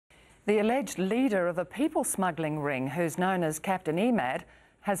The alleged leader of a people smuggling ring, who's known as Captain Emad,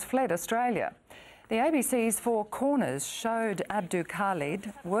 has fled Australia. The ABC's Four Corners showed Abdu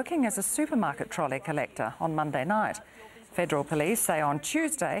Khalid working as a supermarket trolley collector on Monday night. Federal police say on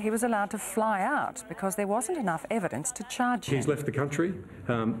Tuesday he was allowed to fly out because there wasn't enough evidence to charge him. He's left the country.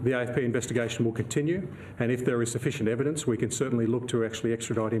 The AFP investigation will continue, and if there is sufficient evidence, we can certainly look to actually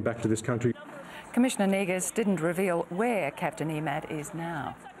extradite him back to this country. Commissioner Negus didn't reveal where Captain Emad is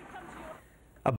now.